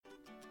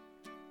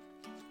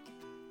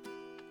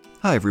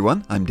Hi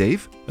everyone, I'm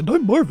Dave. And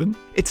I'm Marvin.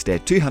 It's day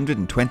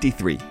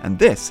 223, and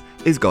this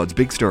is God's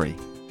Big Story.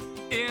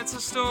 It's a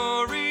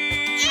story.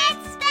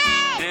 It's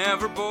big.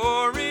 Never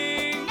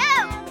boring.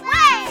 No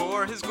way.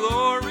 For His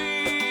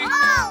glory.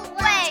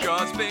 Always. It's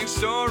God's big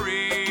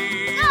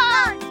story.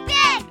 God's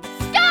big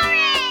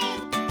story.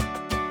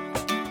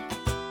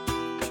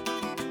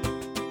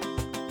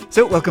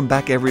 So welcome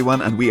back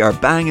everyone, and we are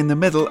bang in the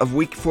middle of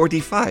week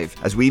 45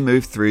 as we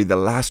move through the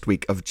last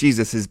week of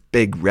Jesus'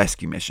 big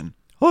rescue mission.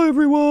 Hi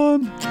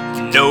everyone.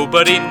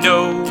 Nobody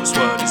knows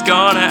what he's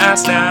gonna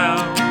ask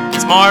now.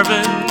 It's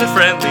Marvin, the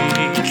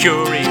friendly,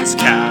 curious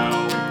cow.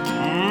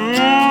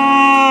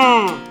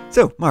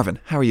 So Marvin,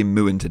 how are you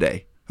mooing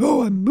today?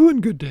 Oh, I'm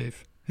mooing good,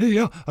 Dave.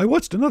 Hey, I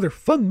watched another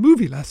fun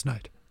movie last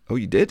night. Oh,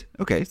 you did?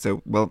 Okay,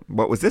 so, well,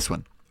 what was this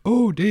one?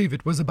 Oh, Dave,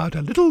 it was about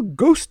a little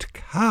ghost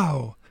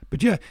cow.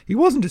 But yeah, he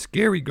wasn't a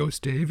scary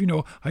ghost, Dave. You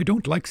know, I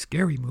don't like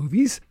scary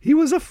movies. He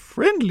was a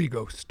friendly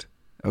ghost.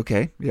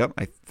 Okay, yep,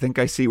 I think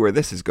I see where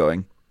this is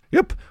going.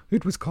 Yep,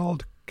 it was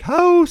called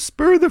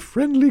Cowspur the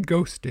Friendly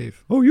Ghost,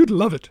 Dave. Oh, you'd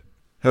love it.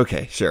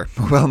 Okay, sure.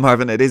 Well,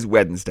 Marvin, it is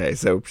Wednesday,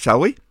 so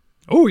shall we?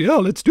 Oh yeah,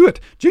 let's do it.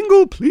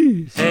 Jingle,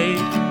 please. Hey,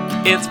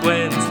 it's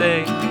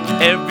Wednesday.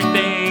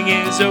 Everything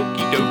is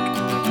okie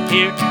doke.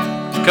 Here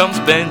comes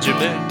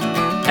Benjamin,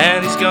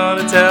 and he's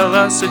gonna tell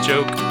us a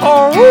joke.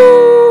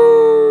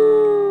 Oh!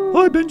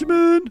 Hi,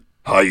 Benjamin.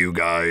 Hi, you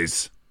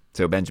guys.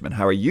 So, Benjamin,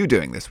 how are you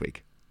doing this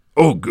week?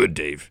 Oh, good,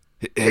 Dave.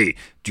 Hey,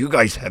 do you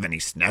guys have any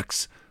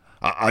snacks?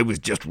 I was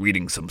just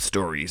reading some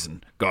stories,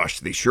 and gosh,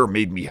 they sure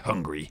made me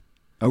hungry.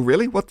 Oh,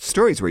 really? What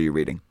stories were you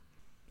reading?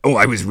 Oh,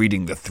 I was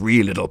reading The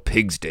Three Little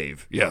Pigs,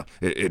 Dave. Yeah,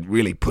 it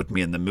really put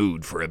me in the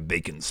mood for a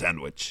bacon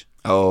sandwich.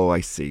 Oh, I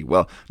see.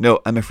 Well, no,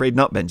 I'm afraid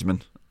not,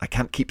 Benjamin. I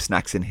can't keep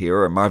snacks in here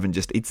or Marvin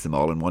just eats them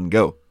all in one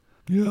go.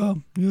 Yeah,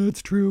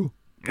 it's true.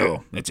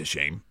 Oh, that's a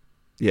shame.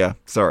 Yeah,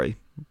 sorry.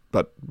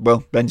 But,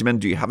 well, Benjamin,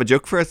 do you have a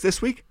joke for us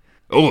this week?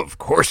 Oh, of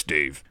course,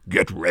 Dave.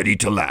 Get ready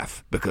to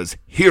laugh, because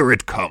here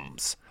it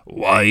comes.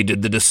 Why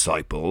did the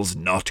disciples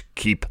not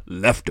keep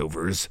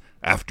leftovers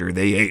after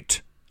they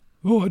ate?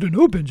 Oh, I don't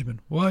know,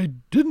 Benjamin. Why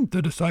didn't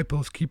the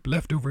disciples keep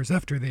leftovers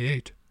after they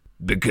ate?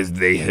 Because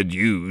they had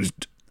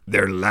used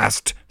their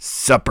last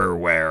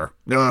supperware.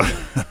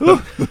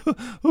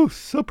 Oh,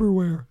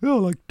 supperware. Yeah,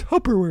 like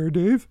Tupperware,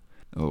 Dave.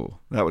 Oh,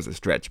 that was a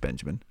stretch,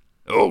 Benjamin.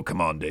 Oh, come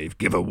on, Dave.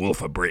 Give a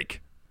wolf a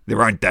break.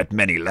 There aren't that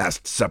many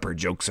Last Supper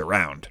jokes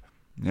around.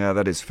 Yeah,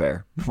 that is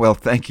fair. Well,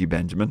 thank you,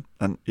 Benjamin.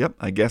 And, yep,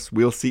 I guess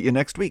we'll see you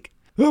next week.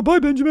 Bye,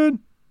 Benjamin.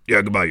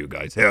 Yeah, goodbye, you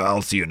guys. Yeah,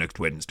 I'll see you next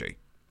Wednesday.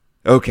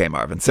 Okay,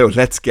 Marvin, so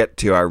let's get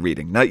to our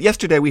reading. Now,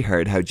 yesterday we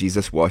heard how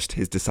Jesus washed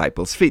his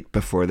disciples' feet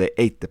before they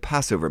ate the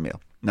Passover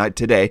meal. Now,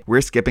 today we're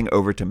skipping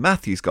over to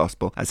Matthew's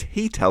Gospel as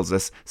he tells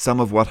us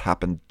some of what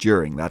happened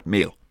during that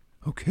meal.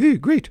 Okay,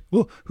 great.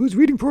 Well, who's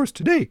reading for us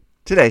today?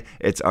 Today,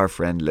 it's our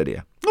friend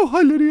Lydia. Oh,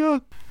 hi,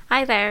 Lydia.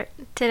 Hi there.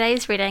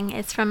 Today's reading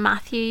is from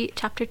Matthew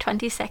chapter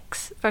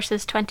 26,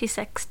 verses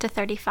 26 to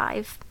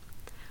 35.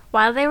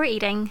 While they were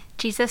eating,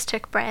 Jesus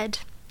took bread.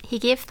 He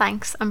gave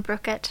thanks and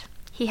broke it.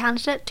 He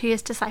handed it to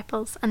his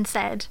disciples and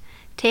said,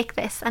 "Take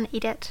this and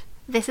eat it.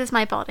 This is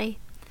my body."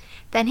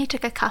 Then he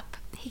took a cup.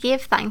 He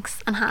gave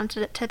thanks and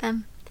handed it to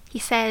them. He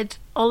said,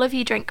 "All of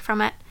you drink from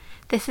it.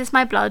 This is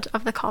my blood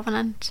of the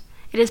covenant.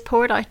 It is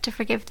poured out to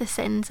forgive the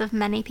sins of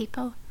many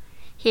people.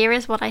 Here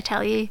is what I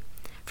tell you.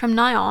 From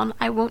now on,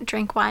 I won't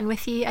drink wine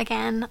with you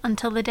again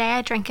until the day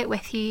I drink it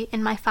with you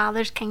in my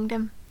Father's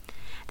kingdom."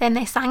 Then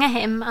they sang a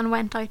hymn and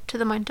went out to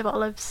the Mount of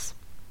Olives.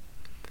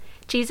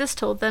 Jesus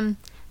told them,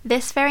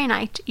 "This very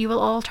night you will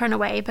all turn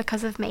away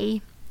because of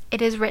me. It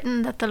is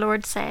written that the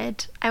Lord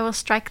said, 'I will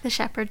strike the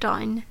shepherd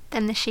down,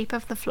 then the sheep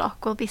of the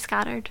flock will be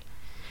scattered.'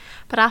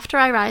 But after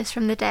I rise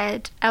from the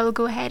dead, I will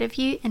go ahead of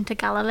you into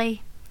Galilee."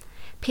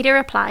 Peter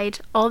replied,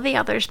 "All the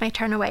others may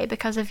turn away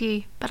because of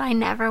you, but I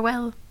never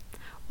will."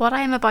 "What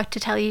I am about to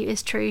tell you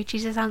is true,"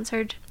 Jesus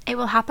answered. "It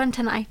will happen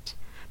tonight.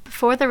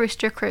 Before the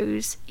rooster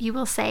crows, you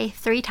will say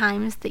 3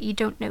 times that you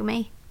don't know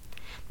me."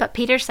 But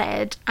Peter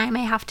said, "I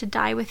may have to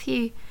die with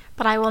you,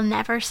 but I will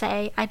never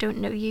say I don't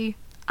know you."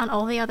 And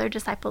all the other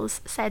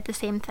disciples said the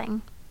same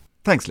thing.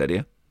 Thanks,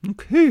 Lydia.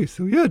 Okay,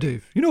 so yeah,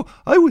 Dave. You know,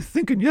 I was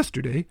thinking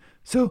yesterday,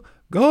 so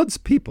God's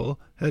people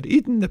had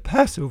eaten the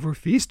Passover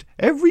feast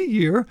every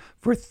year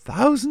for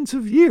thousands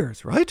of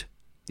years, right?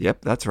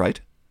 Yep, that's right.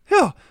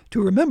 Yeah,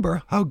 to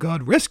remember how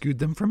God rescued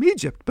them from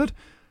Egypt. But,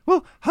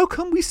 well, how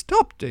come we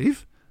stopped,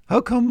 Dave? How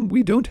come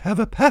we don't have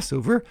a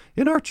Passover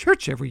in our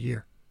church every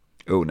year?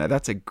 Oh, now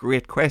that's a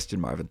great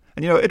question, Marvin.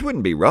 And you know, it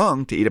wouldn't be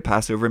wrong to eat a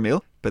Passover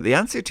meal, but the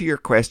answer to your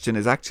question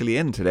is actually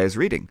in today's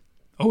reading.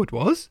 Oh, it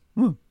was?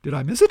 Did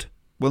I miss it?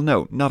 Well,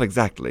 no, not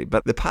exactly,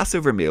 but the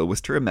Passover meal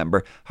was to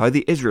remember how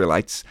the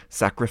Israelites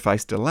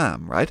sacrificed a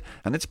lamb, right?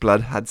 And its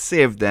blood had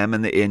saved them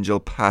and the angel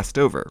passed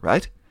over,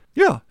 right?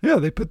 Yeah,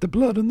 they put the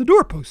blood on the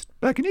doorpost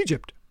back in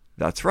Egypt.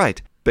 That's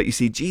right. But you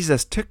see,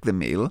 Jesus took the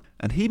meal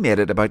and he made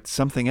it about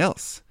something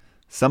else.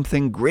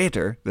 Something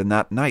greater than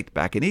that night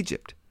back in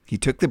Egypt. He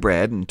took the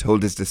bread and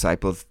told his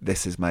disciples,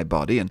 "This is my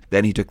body," and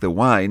then he took the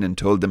wine and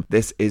told them,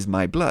 "This is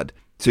my blood."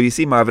 So you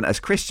see, Marvin, as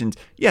Christians,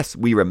 yes,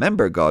 we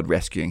remember God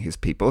rescuing his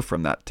people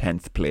from that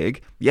 10th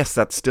plague. Yes,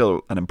 that's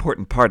still an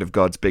important part of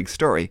God's big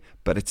story,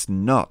 but it's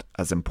not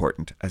as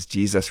important as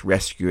Jesus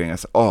rescuing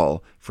us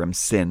all from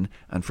sin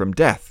and from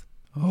death.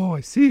 Oh,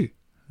 I see.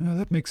 Yeah,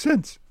 that makes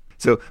sense.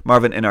 So,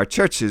 Marvin, in our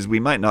churches,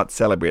 we might not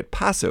celebrate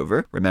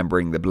Passover,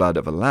 remembering the blood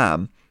of a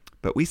lamb,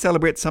 but we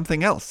celebrate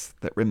something else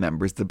that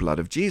remembers the blood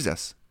of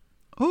Jesus.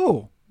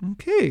 Oh,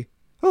 okay.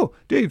 Oh,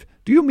 Dave,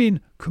 do you mean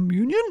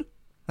communion?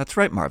 That's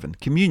right, Marvin,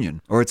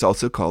 communion, or it's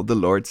also called the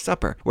Lord's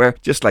Supper, where,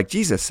 just like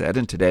Jesus said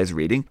in today's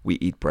reading, we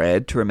eat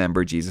bread to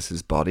remember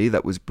Jesus' body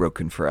that was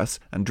broken for us,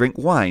 and drink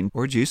wine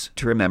or juice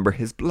to remember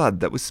his blood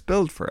that was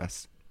spilled for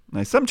us.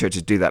 Now, some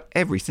churches do that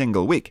every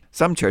single week,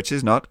 some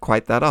churches not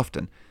quite that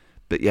often.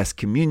 But yes,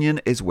 communion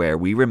is where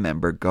we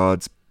remember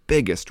God's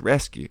biggest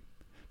rescue.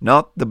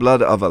 Not the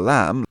blood of a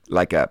lamb,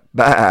 like a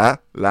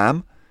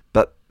lamb,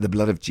 but the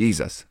blood of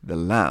Jesus, the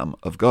Lamb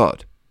of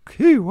God.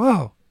 Okay,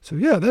 wow. So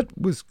yeah, that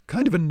was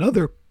kind of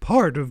another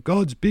part of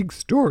God's big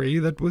story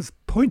that was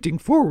pointing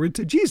forward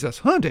to Jesus,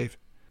 huh, Dave?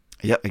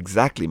 Yeah,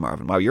 exactly,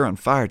 Marvin. Wow, you're on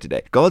fire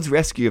today. God's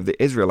rescue of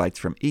the Israelites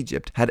from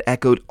Egypt had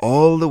echoed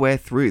all the way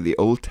through the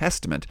Old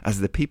Testament as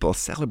the people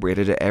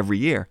celebrated it every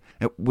year.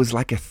 It was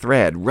like a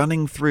thread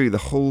running through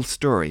the whole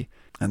story,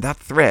 and that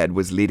thread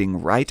was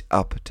leading right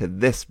up to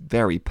this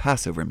very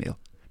Passover meal.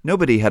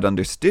 Nobody had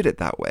understood it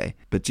that way,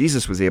 but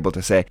Jesus was able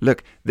to say,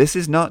 look, this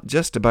is not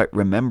just about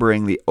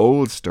remembering the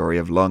old story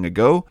of long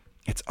ago,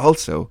 it's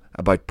also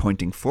about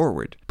pointing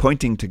forward,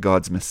 pointing to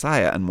God's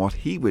Messiah and what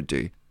he would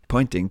do,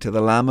 pointing to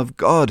the Lamb of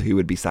God who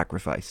would be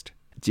sacrificed.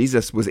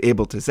 Jesus was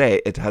able to say,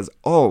 it has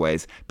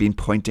always been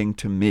pointing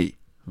to me.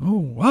 Oh,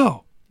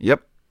 wow.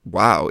 Yep,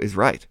 wow is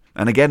right.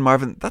 And again,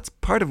 Marvin, that's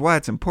part of why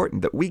it's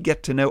important that we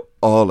get to know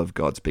all of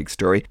God's big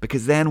story,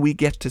 because then we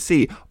get to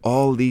see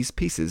all these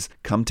pieces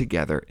come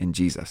together in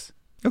Jesus.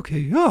 Okay,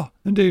 yeah.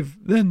 And Dave,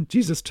 then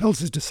Jesus tells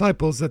his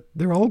disciples that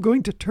they're all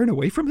going to turn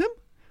away from him?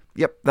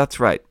 Yep, that's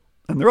right.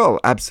 And they're all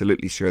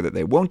absolutely sure that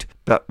they won't,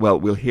 but, well,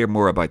 we'll hear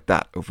more about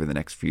that over the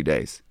next few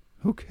days.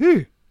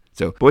 Okay.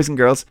 So, boys and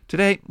girls,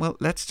 today, well,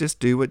 let's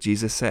just do what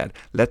Jesus said.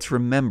 Let's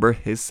remember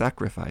his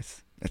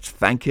sacrifice. Let's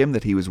thank him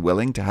that he was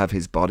willing to have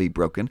his body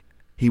broken.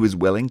 He was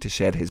willing to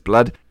shed his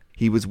blood.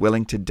 He was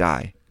willing to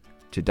die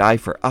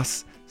for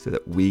us so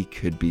that we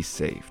could be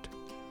saved.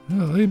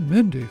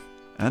 Amen, Dave.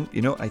 And,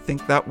 I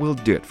think that will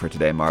do it for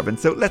today, Marvin.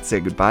 So let's say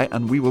goodbye,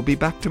 and we will be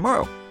back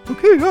tomorrow.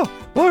 Okay, yeah.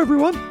 Bye,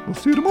 everyone. We'll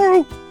see you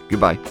tomorrow.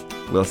 Goodbye.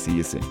 We'll see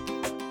you soon.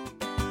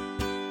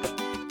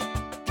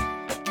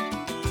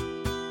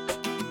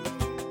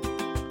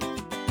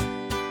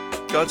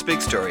 God's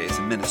Big Story is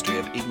a ministry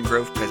of Eden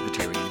Grove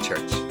Presbyterian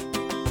Church.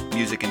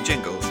 Music and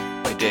jingles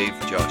by Dave,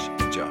 Josh,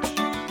 and Josh.